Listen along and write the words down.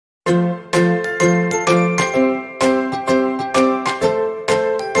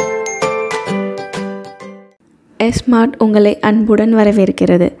Smart உங்களை அன்புடன்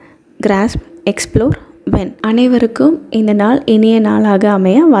வரவேற்கிறது. Grass, explore, when. அனைவருக்கும் இந்த நாள் இனிய நாளாக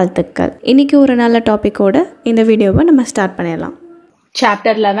அமைய வாழ்த்துக்கள். இன்னைக்கு ஒரு நல்ல டாப்பிக்கோட இந்த வீடியோவை நம்ம ஸ்டார்ட் பண்ணிடலாம்.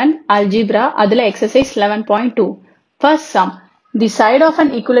 Chapter 11 Algebra, அதில் exercise 11.2. First sum. The side of an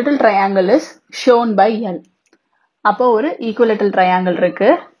equilateral triangle is shown by L. அப்போ ஒரு equilateral triangle இருக்கு.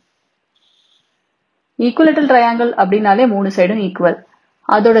 Equilateral triangle அப்படின்னாலே மூணு சைடும் ஈக்குவல்.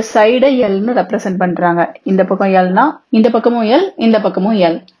 அதோட சைடை Lன்னு ரெப்ரசென்ட் பண்றாங்க. இந்த பக்கம் Lனா இந்த பக்கமும் L, இந்த பக்கமும்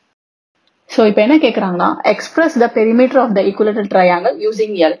L. ஸோ இப்போ என்ன கேட்குறாங்கன்னா, express the perimeter of the equilateral triangle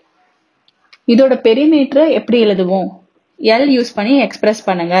using L. இதோட பெரிமீட்டரை எப்படி எழுதுவோம்? L யூஸ் பண்ணி எக்ஸ்பிரஸ்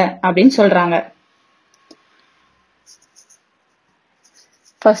பண்ணுங்க அப்படின்னு சொல்றாங்க.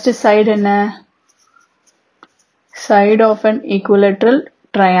 ஃபர்ஸ்ட் சைடு என்ன? Side of an equilateral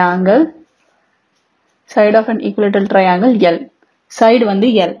triangle. Side of an equilateral triangle L. Side வந்து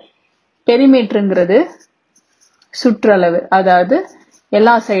L. பெரிமீட்டருங்கிறது சுற்றளவு, அதாவது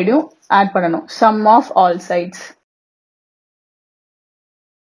எல்லா சைடும் ஆட் பண்ணணும். sum of all sides.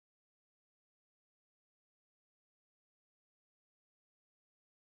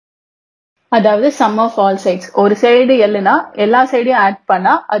 அதாவது sum of all sides. ஒரு சைடு Lனா எல்லா சைடையும் ஆட்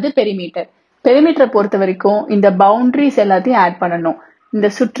பண்ணா அது பெரிமீட்டர். பெரிமீட்டரை பொறுத்த வரைக்கும் இந்த பவுண்டரிஸ் எல்லாத்தையும் ஆட் பண்ணணும். இந்த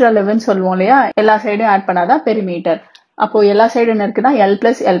சுற்றளவுன்னு சொல்லுவோம் இல்லையா, எல்லா சைடையும் ஆட் பண்ணாதான் பெரிமீட்டர். அப்போ எல்லா சைடும் என்ன இருக்குன்னா L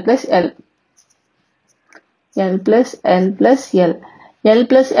plus L plus L. L plus L plus L. L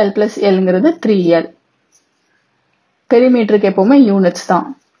plus L plus Lங்கிறது 3L. பெரிமீட்டருக்கு எப்பவுமே யூனிட்ஸ் தான்.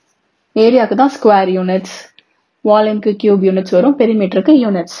 ஏரியாவுக்கு தான் ஸ்கொயர் யூனிட்ஸ், வால்யூம்க்கு கியூப் யூனிட்ஸ் வரும், பெரிமீட்டருக்கு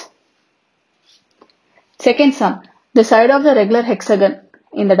units. Second sum. The side of the regular hexagon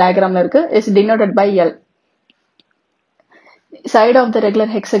இந்த டயக்ராம்ல இருக்கு is denoted by L. Side of the regular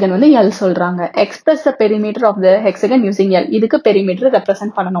hexagon வந்து L சொல்றாங்க. Express the perimeter of the hexagon using L. இதுக்கு perimeter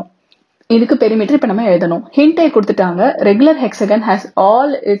represent பண்ணணும். இதுக்கு perimeter இப்ப நம்ம எழுதணும். ஹிண்டை கொடுத்துட்டாங்க. Regular hexagon has all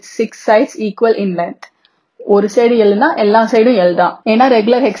its 6 sides equal in length. ஒரு சைடு Lனா எல்லா சைடும் L தான். ஏன்னா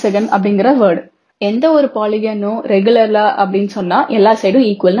regular hexagon அப்படிங்கிற வேர்டு. எந்த ஒரு பாலிகனும் ரெகுலர்லா அப்படின்னு சொன்னா எல்லா சைடும்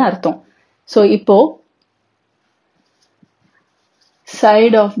ஈக்குவல்னு அர்த்தம். ஸோ இப்போ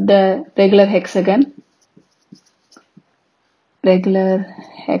side of the regular hexagon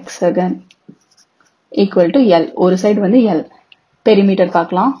equal to L. ஒரு சைடு வந்து L. பெரிமீட்டர்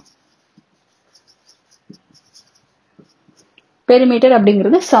பார்க்கலாம். பெரிமீட்டர்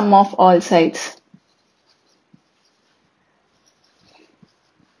அப்படிங்கிறது sum of all sides.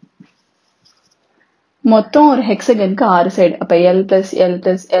 மொத்தம் ஒரு ஹெக்ஸகனுக்கு 6 சைடு. அப்ப L plus L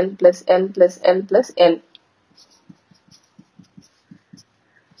plus L plus L plus L plus L.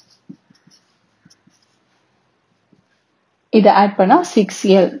 இதை ஆட் பண்ணா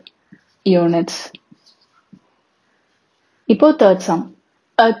 6L யூனிட்ஸ். இப்போ third sum.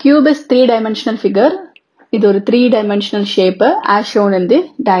 A cube is 3-dimensional figure. இது ஒரு 3-dimensional shape as shown in the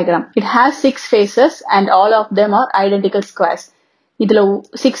diagram. It has 6 faces and all of them are identical squares. இதுல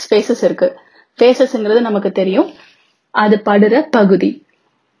 6 faces இருக்கு. ஃபேஸஸ்ங்கிறது நமக்கு தெரியும், அது படுற பகுதி.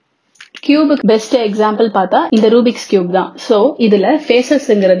 கியூபுக்கு பெஸ்ட் எக்ஸாம்பிள் பார்த்தா இந்த ரூபிக்ஸ் கியூப் தான். ஸோ இதுல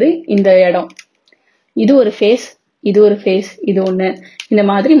ஃபேஸஸ்ங்கிறது இந்த இடம். இது ஒரு ஃபேஸ், இது ஒரு ஃபேஸ், இது ஒண்ணு. இந்த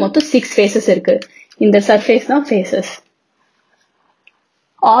மாதிரி மொத்தம் 6 ஃபேஸஸ் இருக்கு. இந்த சர்ஃபேஸ் தான் faces.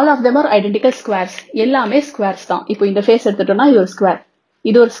 All of them R identical squares. எல்லாமே ஸ்கொயர்ஸ் தான். இப்போ இந்த ஃபேஸ் எடுத்துட்டோம்னா இது ஒரு ஸ்கொயர்,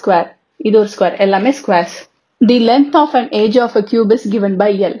 இது ஒரு ஸ்கொயர், இது ஒரு ஸ்கொயர், எல்லாமே squares. The length of an edge of a cube is given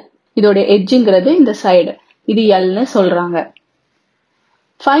by L. இதோட எட்ஜுங்கிறது இந்த சைடு, இது Lன்னு சொல்றாங்க.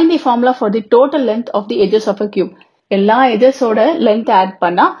 Find the formula for the total length of the edges of a cube. எல்லா எட்ஜஸோட லென்த் ஆட்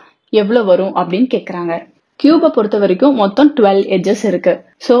பண்ணா எவ்வளவு வரும் அப்படின்னு கேக்குறாங்க. கியூபை பொறுத்த வரைக்கும் மொத்தம் 12 எட்ஜஸ் இருக்கு.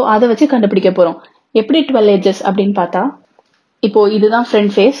 ஸோ அதை வச்சு கண்டுபிடிக்க போறோம். எப்படி 12 எட்ஜஸ் அப்படின்னு பார்த்தா, இப்போ இதுதான்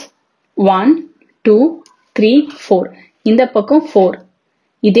ஃப்ரண்ட் ஃபேஸ். 1 2 3 4. இந்த பக்கம் 4.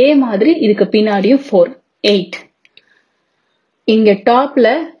 இதே மாதிரி இதுக்கு பின்னாடியும் 4 8. இங்க டாப்ல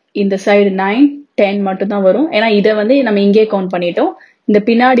இந்த சைடு 9 10 மட்டும் தான் வரும். ஏன்னா இதை வந்து நம்ம இங்கே கவுண்ட் பண்ணிட்டோம், இந்த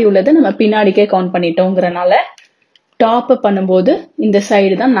பின்னாடி உள்ளதை நம்ம பின்னாடிக்கே கவுண்ட் பண்ணிட்டோங்கிறனால டாப் பண்ணும்போது இந்த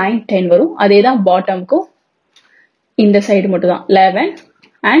சைடு தான் 9 10 வரும். அதே தான் பாட்டமுக்கும் இந்த சைடு மட்டும் தான் 11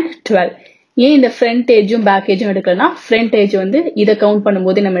 and 12. ஏன் இந்த ஃப்ரண்ட் ஏஜும் பேக் ஏஜும் எடுக்கலன்னா, ஃப்ரண்ட் ஏஜ் வந்து இதை கவுண்ட்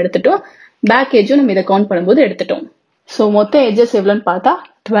பண்ணும்போது நம்ம எடுத்துட்டோம், பேக் ஏஜும் நம்ம இதை கவுண்ட் பண்ணும்போது எடுத்துட்டோம். ஸோ மொத்த எட்ஜஸ் எவ்வளோன்னு பார்த்தா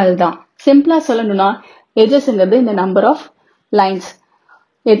 12 தான். சிம்பிளா சொல்லணும்னா எட்ஜஸ்ங்கிறது இந்த நம்பர் ஆஃப் லைன்ஸ்.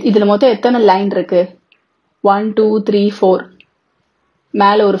 இதுல மொத்தம் எத்தனை லைன் இருக்கு? 1 2 3 4.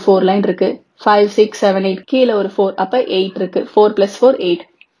 மேல ஒரு 4 லைன் இருக்கு. 5 6 7 8. கீழே ஒரு 4. அப்ப 8 இருக்கு. 4 plus 4 8.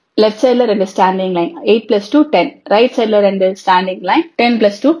 லெஃப்ட் சைட்ல 2 ஸ்டாண்டிங் லைன். 8 plus 2 10. ரைட் சைட்ல 2 ஸ்டாண்டிங் லைன். 10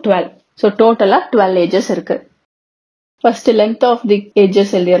 plus 2 12. ஸோ டோட்டலா 12 எட்ஜஸ் இருக்கு. First length of the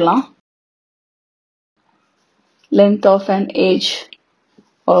edges எழுதிடலாம். length of an edge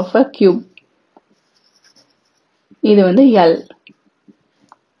of a cube. இது வந்து L.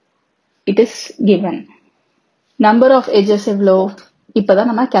 It is given. Number of edges எவ்வளோ?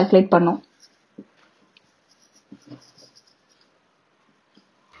 இப்பதான் நம்ம calculate பண்ணோம்.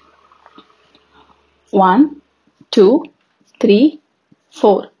 1, 2, 3,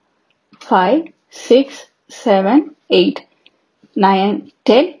 4, 5, 6, 7, 8, 9,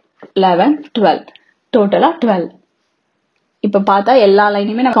 10, 11, 12. Total 12. இப்ப பார்த்தா எல்லா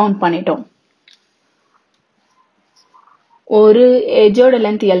லைனையுமே நம்ம கவுண்ட் பண்ணிட்டோம். ஒரு எஜோட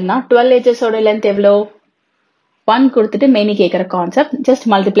லென்த் எல்னா 12 எஜஸோட லென்த் எவ்வளோ? 1 கொடுத்துட்டு மெனி கேட்குற கான்செப்ட் ஜஸ்ட்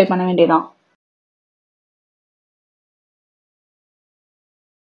மல்டிப்ளை பண்ண வேண்டியதான்.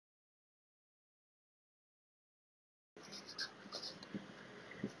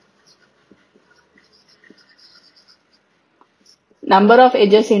 Number of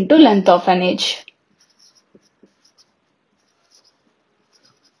edges into length of an edge.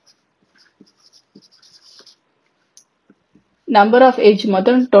 Number of edge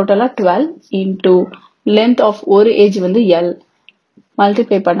மொத்தம் டோட்டலா 12 into length of ஒரு edge வந்து L.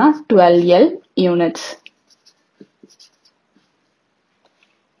 மல்டிப்ளை பண்ணா 12L units.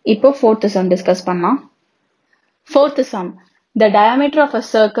 இப்போ fourth sum டிஸ்கஸ் பண்ணலாம். Fourth sum. The diameter of a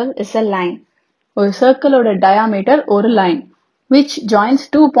circle is a line. ஒரு சர்க்கிளோட diameter ஒரு line which joins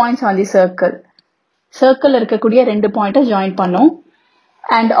 2 points on the circle. Circle இருக்கக்கூடிய 2 பாயிண்ட்டை ஜாயின் பண்ணும்.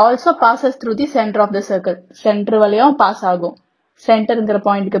 And also passes through the center of the circle. Center வழியாவும் pass ஆகும். சென்டர்ங்கிற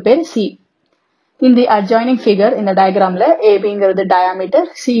பாயிண்ட்க்கு பேர் C. In the adjoining figure in the diagramல ABங்கிறது diameter,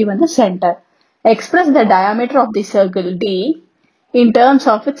 C வந்து center. Express the diameter of the circle D in terms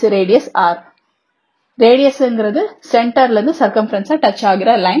of its radius R. ரேடியஸ்ங்கிறது சென்டர்ல இருந்து சர்க்கம்ஃபரன்ஸா touch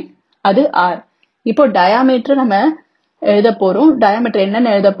ஆகிற line, அது R. இப்போ diameter நம்ம எழுத போறோம். டயாமீட்டர்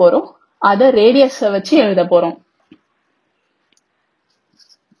என்னன்னு எழுத போறோம், அதை ரேடியஸை வச்சு எழுத போறோம்.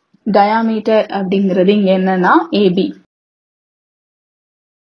 டயாமீட்டர் அப்படிங்கிறது இங்க என்னன்னா AB.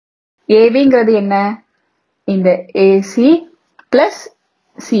 ABங்கிறது என்ன? இந்த AC plus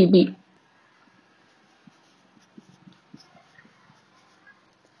CB.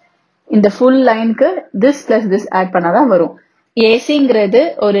 இந்த ஃபுல் லைனுக்கு this plus this ஆட் பண்ணாதான் வரும். ACங்கிறது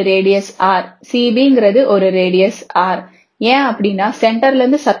ஒரு ரேடியஸ் R, CBங்கிறது ஒரு ரேடியஸ் R. ஏன் அப்படின்னா சென்டர்ல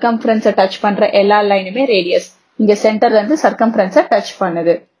இருந்து சர்க்கம்ஃபரன்ஸை டச் பண்ற எல்லா லைனுமே ரேடியஸ். இங்க சென்டர்ல இருந்து சர்க்கம்ஃபரன்ஸை டச்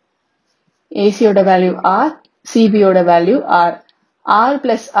பண்ணுது. ஏசியோட value R, CBயோட value R. R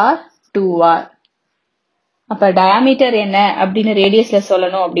plus R 2R. அப்ப டயாமீட்டர் என்ன அப்படின்னு ரேடியஸ்ல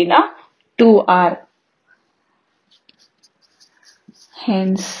சொல்லணும் அப்படின்னா 2R.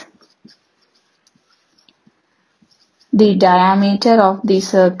 Hence, the diameter of the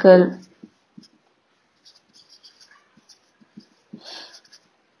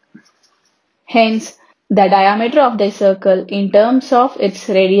circle in terms of its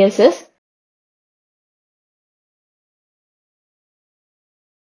radius is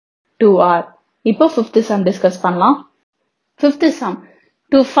 2R. இப்போ fifth sum discuss பண்ணலாம். Fifth sum.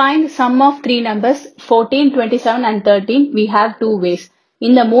 To find sum of three numbers 14, 27 and 13, we have two ways.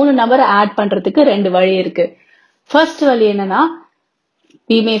 இந்த மூணு நம்பரை add பண்றதுக்கு ரெண்டு வழி இருக்கு. First வழி என்னன்னா,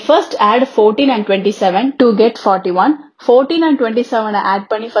 we may first add 14 and 27 to get 41. 14 and 27 add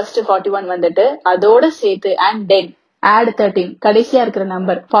பண்ணி first 41 வந்துட்டு அதோட சேர்த்து and then add 13 கடைசியா இருக்கிற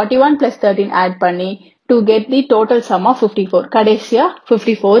நம்பர் 41 plus 13 ஆட் பண்ணி to get the total sum of 54. கடைசியா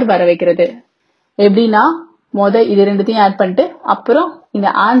 54 வர வைக்கிறது. எப்படின்னா இது ரெண்டுத்தையும் ஆட் பண்ணிட்டு அப்புறம் இந்த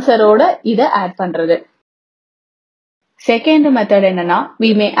ஆன்சரோட இதை ஆட் பண்றது. செகண்ட் மெத்தட் என்னன்னா, we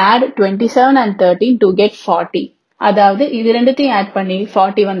may add 27 and 13 to get 40. அதாவது இது ரெண்டுத்தையும் ஆட் பண்ணி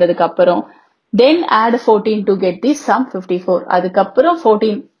 40 வந்ததுக்கு அப்புறம் then add 14 to get the sum 54. அதுக்கப்புறம்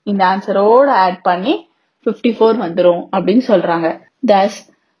 14 இந்த ஆன்சரோட ஆட் பண்ணி 54 வந்துரும் அப்படின்னு சொல்றாங்க. Thus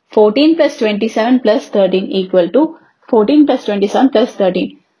 14 plus 27 plus 13 equal to 14 plus 27 plus 13.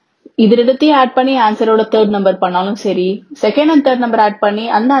 இது ரெண்டுத்தையும் ஆட் பண்ணி ஆன்சரோட தேர்ட் நம்பர் பண்ணாலும் சரி, second and third number add பண்ணி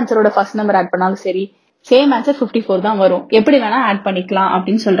அந்த ஆன்சரோட ஃபர்ஸ்ட் நம்பர் ஆட் பண்ணாலும் சரி, சேம் ஆன்சர் 54 தான் வரும். எப்படி வேணா ஆட் பண்ணிக்கலாம்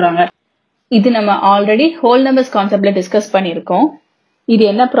அப்படின்னு சொல்றாங்க. இது நம்ம ஆல்ரெடி ஹோல் நம்பர்ஸ் கான்செப்ட்ல டிஸ்கஸ் பண்ணியிருக்கோம். இது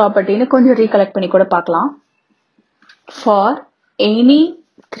என்ன ப்ராப்பர்ட்டின்னு கொஞ்சம் ரீகலெக்ட் பண்ணி கூட பார்க்கலாம். ஃபார் எனி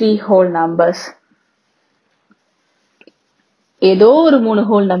 3 ஹோல் நம்பர்ஸ், ஏதோ ஒரு 3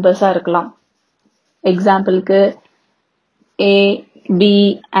 ஹோல் நம்பர்ஸா இருக்கலாம். எக்ஸாம்பிளுக்கு A, B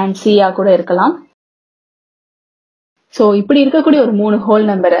and C கூட இருக்கலாம். சோ இப்படி இருக்கக்கூடிய ஒரு 3 ஹோல்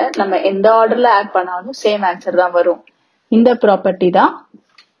நம்பரை நம்ம எந்த ஆர்டர்ல ஆட் பண்ணாலும் சேம் ஆன்சர் தான் வரும். இந்த ப்ராப்பர்ட்டி தான்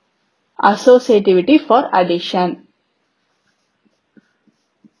associativity for addition.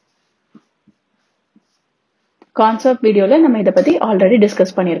 கான்செப்ட் வீடியோல நம்ம இதை பத்தி ஆல்ரெடி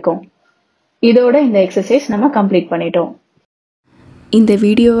டிஸ்கஸ் பண்ணியிருக்கோம். இதோட இந்த எக்ஸசைஸ் நம்ம கம்ப்ளீட் பண்ணிட்டோம். இந்த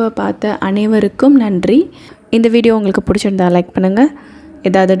வீடியோவை பார்த்த அனைவருக்கும் நன்றி. இந்த வீடியோ உங்களுக்கு பிடிச்சிருந்தா லைக் பண்ணுங்கள்.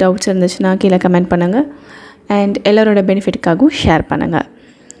 ஏதாவது டவுட்ஸ் இருந்துச்சுன்னா கீழே கமெண்ட் பண்ணுங்கள். அண்ட் எல்லோரோட பெனிஃபிட்டுக்காகவும் ஷேர் பண்ணுங்கள்.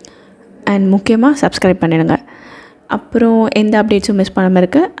 அண்ட் முக்கியமாக சப்ஸ்கிரைப் பண்ணிடுங்க. அப்புறம் எந்த அப்டேட்ஸும் மிஸ் பண்ணாமல்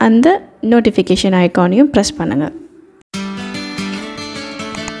இருக்க அந்த நோட்டிஃபிகேஷன் ஐக்கானையும் ப்ரெஸ் பண்ணுங்கள்.